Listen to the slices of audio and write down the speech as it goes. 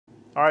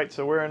All right,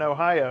 so we're in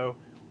Ohio.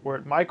 We're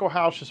at Michael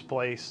Housh's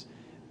place,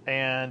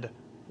 and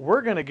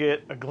we're going to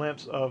get a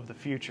glimpse of the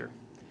future.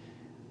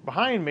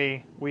 Behind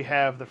me, we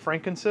have the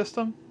Franken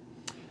System.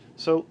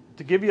 So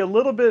to give you a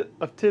little bit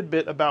of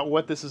tidbit about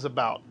what this is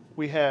about,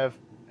 we have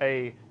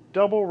a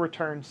double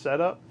return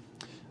setup.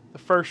 The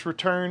first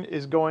return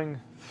is going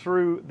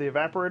through the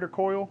evaporator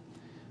coil.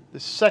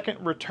 The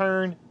second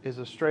return is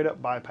a straight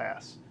up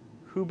bypass.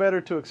 Who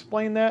better to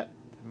explain that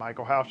than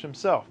Michael Housh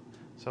himself?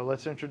 So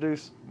let's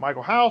introduce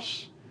Michael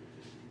Housh.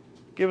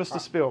 Give us the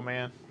spiel,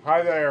 man.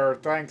 Hi there.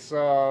 Thanks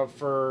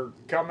for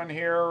coming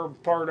here.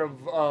 Part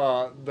of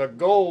the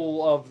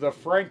goal of the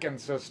Franken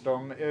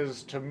system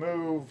is to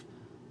move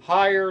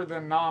higher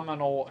than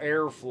nominal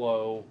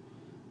airflow.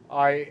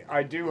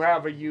 I do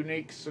have a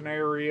unique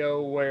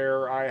scenario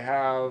where I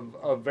have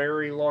a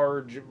very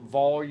large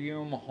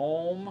volume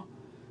home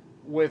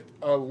with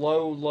a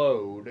low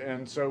load,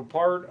 and so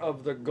part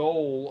of the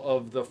goal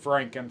of the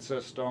Franken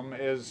system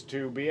is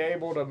to be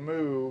able to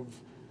move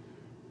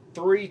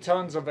 3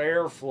 tons of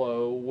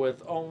airflow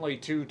with only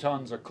 2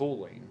 tons of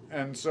cooling.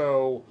 And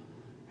so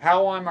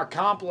how I'm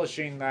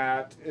accomplishing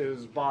that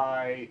is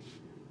by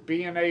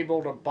being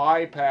able to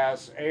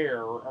bypass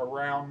air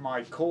around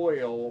my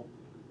coil,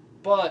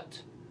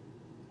 but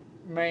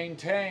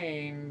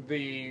maintain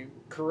the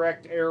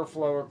correct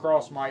airflow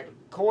across my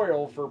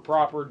coil for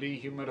proper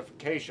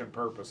dehumidification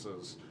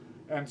purposes.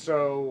 And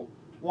so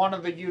one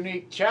of the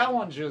unique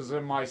challenges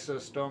in my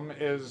system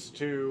is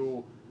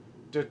to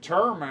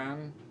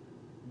determine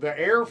the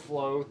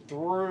airflow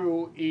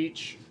through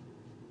each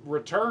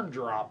return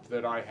drop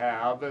that I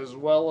have, as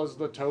well as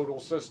the total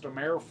system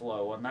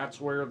airflow, and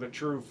that's where the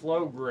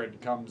TrueFlow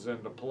Grid comes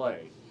into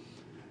play.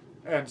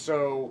 And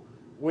so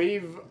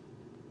we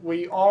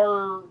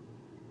are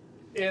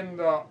in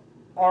the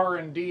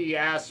R&D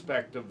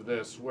aspect of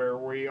this, where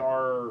we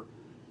are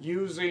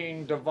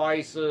using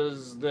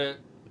devices that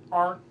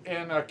aren't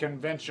in a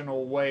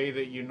conventional way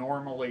that you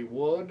normally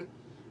would.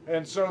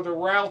 And so the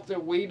route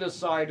that we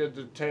decided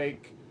to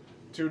take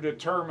to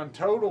determine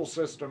total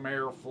system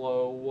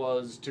airflow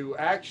was to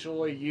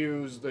actually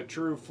use the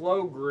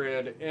TrueFlow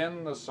Grid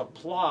in the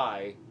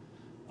supply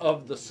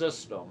of the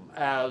system,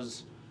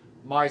 as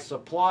my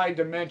supply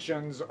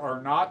dimensions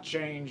are not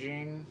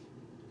changing,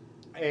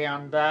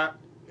 and that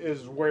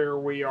is where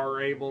we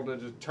are able to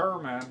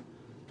determine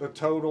the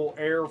total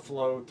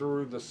airflow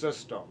through the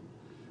system.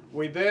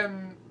 We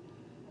then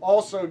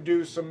also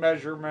do some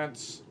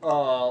measurements,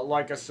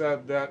 like I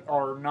said, that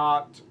are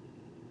not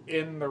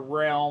in the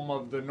realm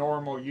of the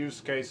normal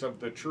use case of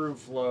the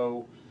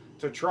TrueFlow,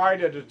 to try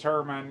to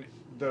determine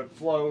the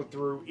flow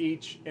through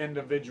each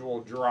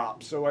individual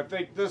drop. So I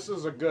think this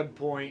is a good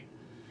point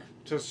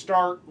to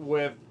start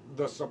with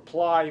the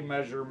supply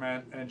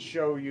measurement and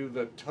show you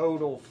the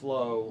total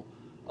flow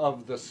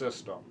of the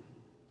system.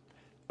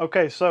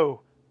 Okay,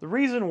 so the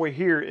reason we're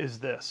here is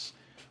this.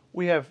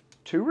 We have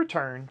 2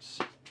 returns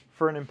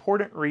for an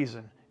important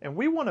reason, and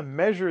we want to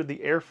measure the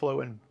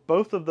airflow in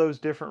both of those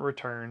different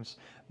returns.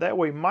 That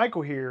way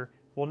Michael here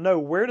will know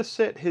where to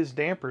set his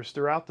dampers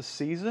throughout the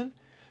season,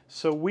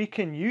 so we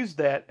can use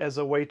that as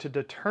a way to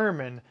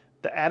determine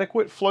the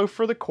adequate flow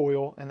for the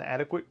coil and the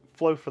adequate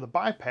flow for the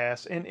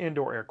bypass in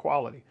indoor air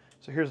quality.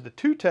 So here's the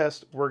 2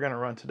 tests we're going to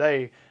run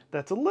today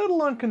that's a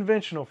little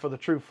unconventional for the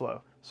TrueFlow.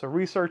 So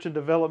research and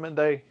development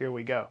day, here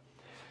we go.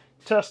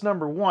 Test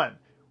number 1,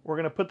 we're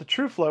going to put the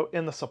TrueFlow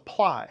in the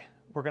supply.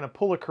 We're going to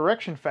pull a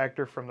correction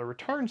factor from the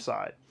return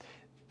side.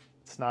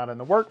 It's not in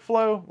the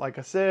workflow. Like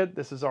I said,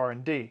 this is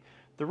R&D.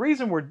 The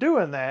reason we're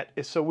doing that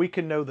is so we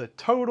can know the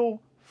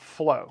total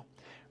flow,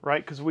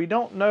 right? Because we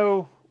don't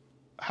know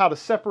how to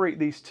separate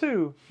these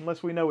 2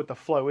 unless we know what the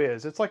flow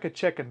is. It's like a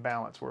check and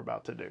balance we're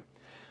about to do.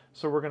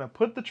 So we're going to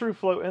put the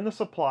TrueFlow in the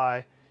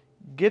supply,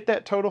 get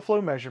that total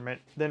flow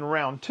measurement, then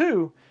round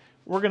 2,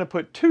 we're going to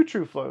put 2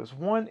 TrueFlows,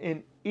 1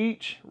 in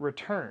each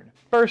return.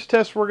 First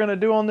test we're going to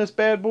do on this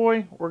bad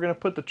boy, we're going to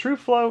put the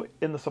TrueFlow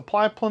in the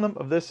supply plenum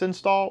of this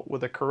install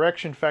with a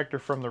correction factor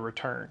from the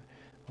return.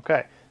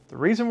 Okay, the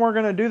reason we're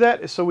going to do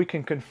that is so we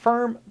can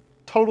confirm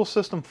total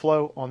system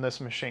flow on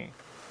this machine.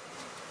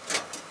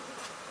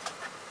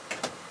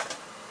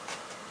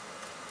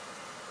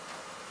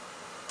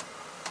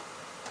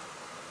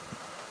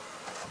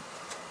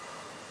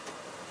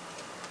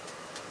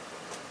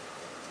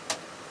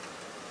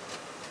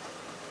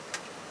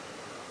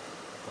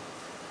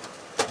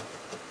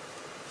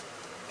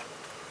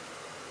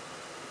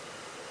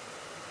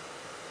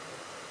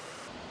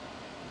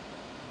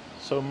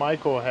 So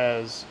Michael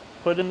has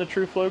put in the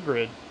TrueFlow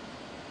Grid,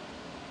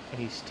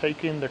 and he's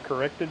taken the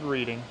corrected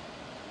reading.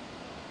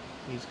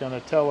 He's going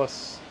to tell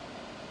us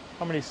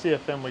how many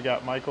CFM we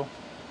got, Michael.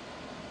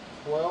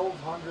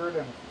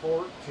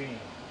 1214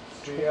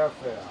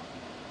 CFM.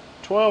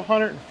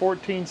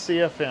 1214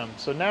 CFM.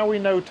 So now we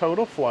know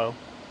total flow.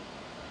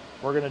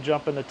 We're going to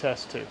jump into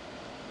test 2.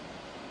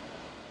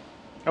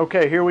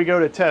 Okay, here we go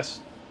to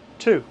test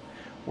 2.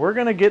 We're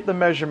going to get the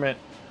measurement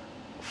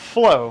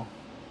flow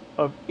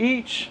of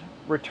each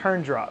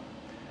return drop.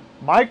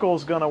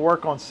 Michael's going to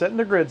work on setting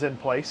the grids in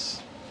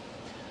place.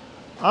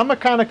 I'm going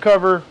to kind of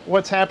cover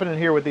what's happening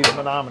here with these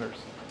manometers.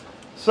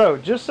 So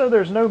just so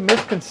there's no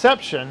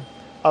misconception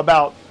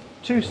about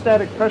two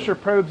static pressure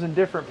probes in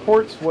different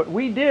ports, what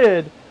we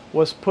did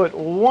was put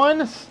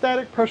one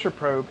static pressure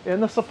probe in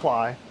the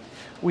supply.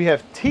 We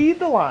have teed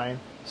the line,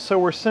 so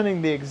we're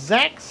sending the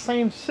exact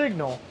same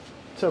signal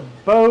to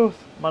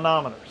both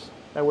manometers.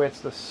 That way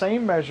it's the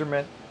same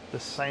measurement, the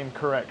same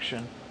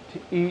correction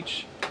to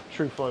each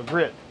TrueFlow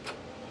grid.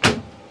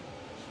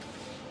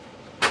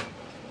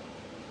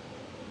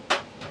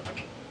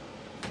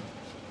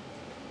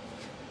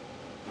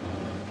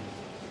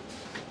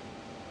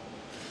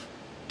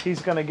 He's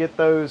going to get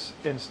those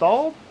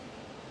installed.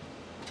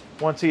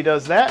 Once he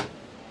does that,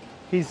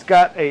 he's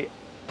got a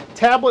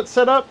tablet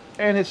set up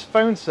and his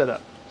phone set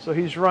up. So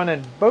he's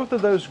running both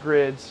of those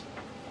grids,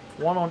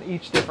 one on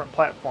each different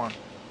platform.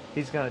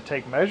 He's going to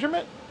take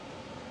measurement,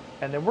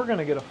 and then we're going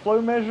to get a flow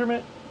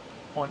measurement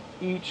on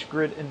each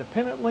grid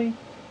independently,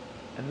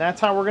 and that's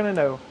how we're going to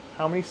know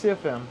how many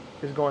CFM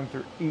is going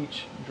through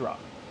each drop.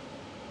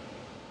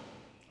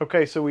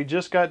 Okay, so we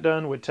just got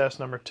done with test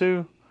number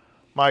 2.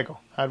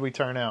 Michael, how'd we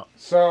turn out?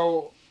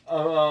 So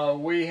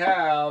we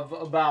have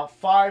about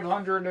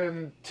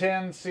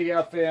 510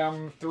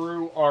 CFM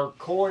through our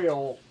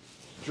coil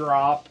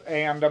drop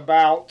and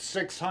about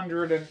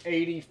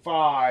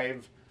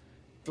 685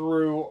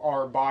 through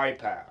our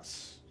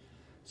bypass.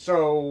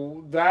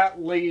 So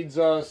that leads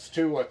us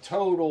to a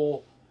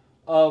total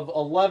of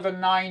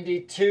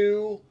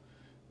 1192,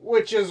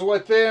 which is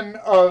within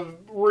a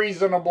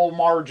reasonable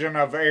margin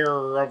of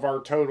error of our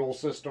total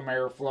system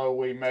airflow.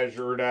 We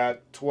measured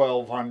at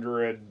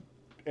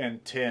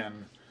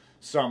 1210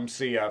 some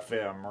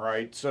CFM,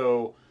 right?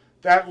 So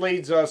that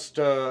leads us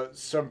to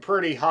some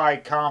pretty high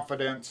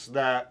confidence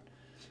that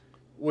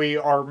we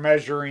are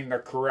measuring the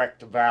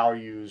correct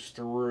values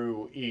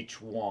through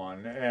each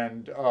one.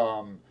 And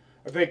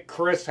I think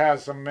Chris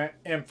has some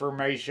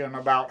information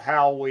about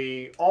how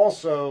we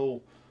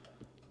also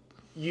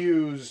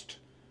used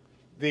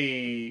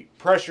the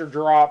pressure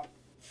drop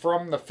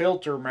from the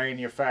filter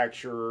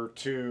manufacturer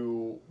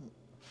to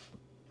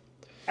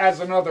as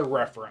another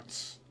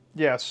reference.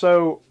 Yeah,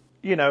 so,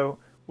 you know,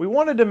 we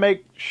wanted to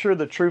make sure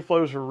the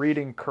TrueFlows were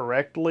reading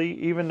correctly,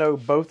 even though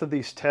both of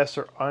these tests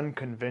are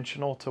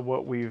unconventional to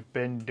what we've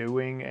been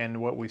doing and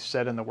what we've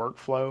said in the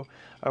workflow.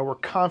 We're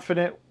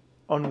confident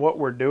on what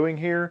we're doing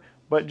here,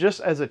 but just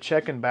as a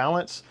check and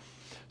balance.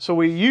 So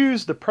we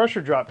use the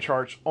pressure drop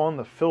charts on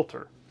the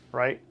filter,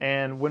 right?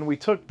 And when we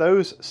took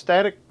those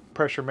static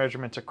pressure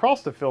measurements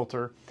across the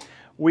filter,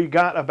 we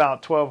got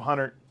about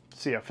 1200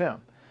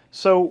 CFM.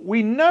 So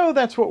we know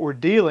that's what we're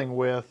dealing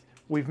with.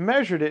 We've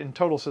measured it in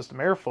total system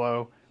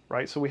airflow,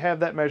 right? So we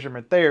have that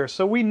measurement there.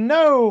 So we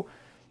know,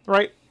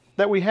 right,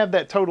 that we have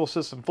that total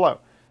system flow.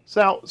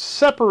 So now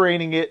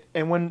separating it,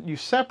 and when you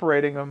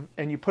separating them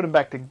and you put them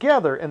back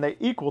together and they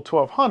equal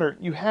 1200,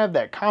 you have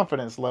that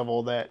confidence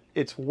level that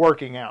it's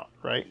working out,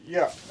 right?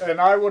 Yeah, and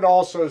I would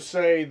also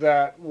say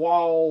that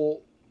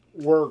while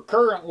we're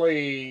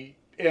currently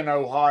in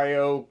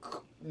Ohio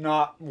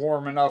not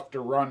warm enough to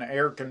run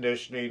air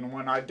conditioning,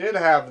 when I did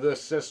have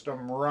this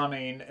system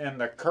running in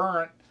the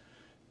current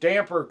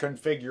damper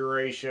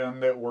configuration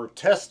that we're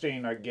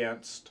testing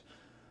against,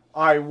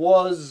 I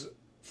was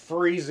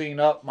freezing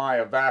up my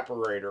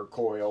evaporator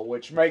coil,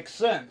 which makes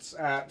sense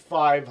at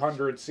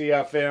 500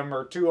 CFM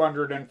or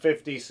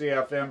 250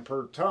 CFM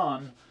per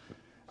ton.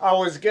 I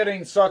was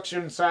getting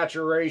suction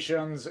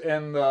saturations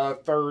in the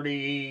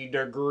 30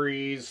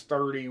 degrees,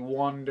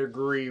 31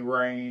 degree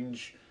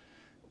range,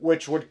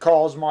 which would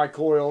cause my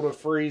coil to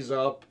freeze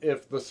up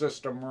if the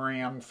system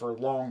ran for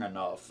long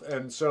enough.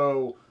 And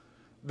so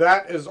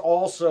that is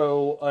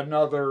also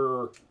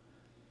another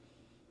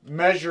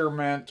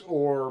measurement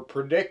or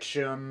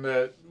prediction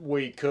that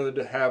we could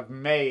have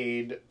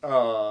made,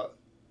 or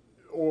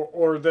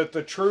that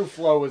the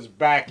TrueFlow is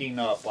backing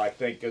up, I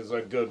think is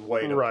a good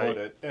way to put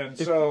it.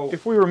 And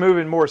if we were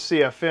moving more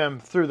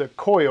CFM through the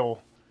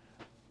coil,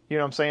 you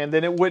know what I'm saying,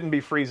 then it wouldn't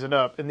be freezing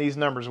up and these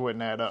numbers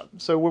wouldn't add up.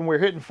 So when we're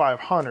hitting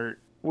 500,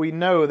 we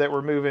know that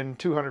we're moving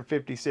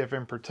 250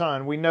 CFM per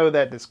ton. We know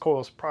that this coil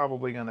is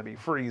probably going to be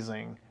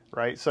freezing,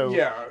 right? So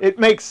yeah, it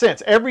makes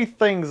sense.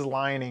 Everything's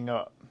lining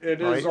up. It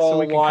is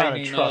all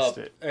lining up,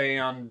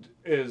 and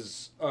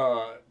is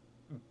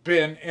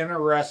been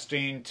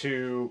interesting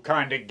to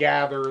kind of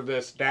gather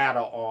this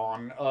data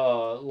on.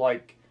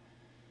 Like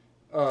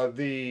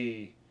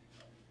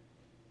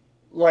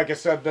I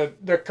said,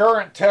 the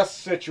current test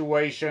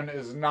situation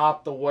is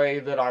not the way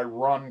that I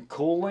run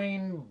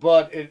cooling,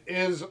 but it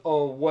is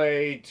a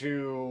way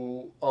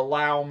to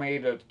allow me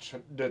to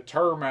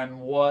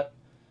determine what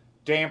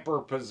damper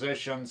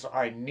positions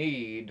I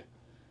need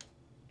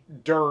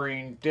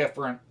during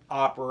different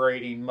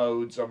operating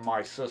modes of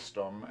my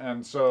system.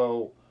 And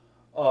so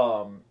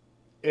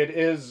it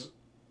is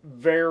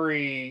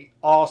very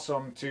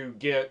awesome to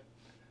get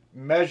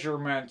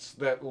measurements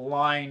that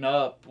line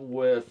up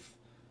with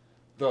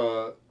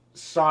the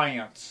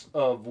science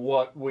of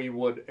what we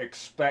would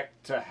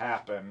expect to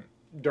happen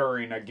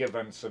during a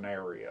given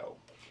scenario.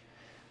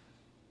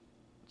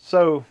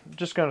 So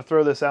just going to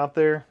throw this out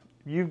there.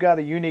 You've got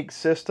a unique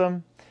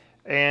system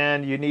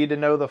and you need to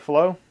know the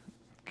flow.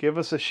 Give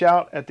us a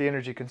shout at the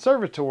Energy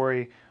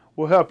Conservatory.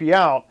 We'll help you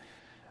out.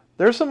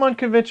 There's some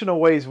unconventional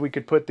ways we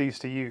could put these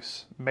to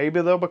use.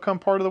 Maybe they'll become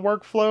part of the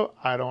workflow.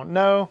 I don't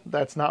know.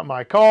 That's not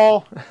my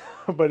call,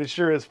 but it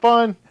sure is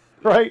fun,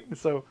 right?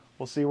 So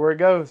we'll see where it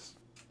goes.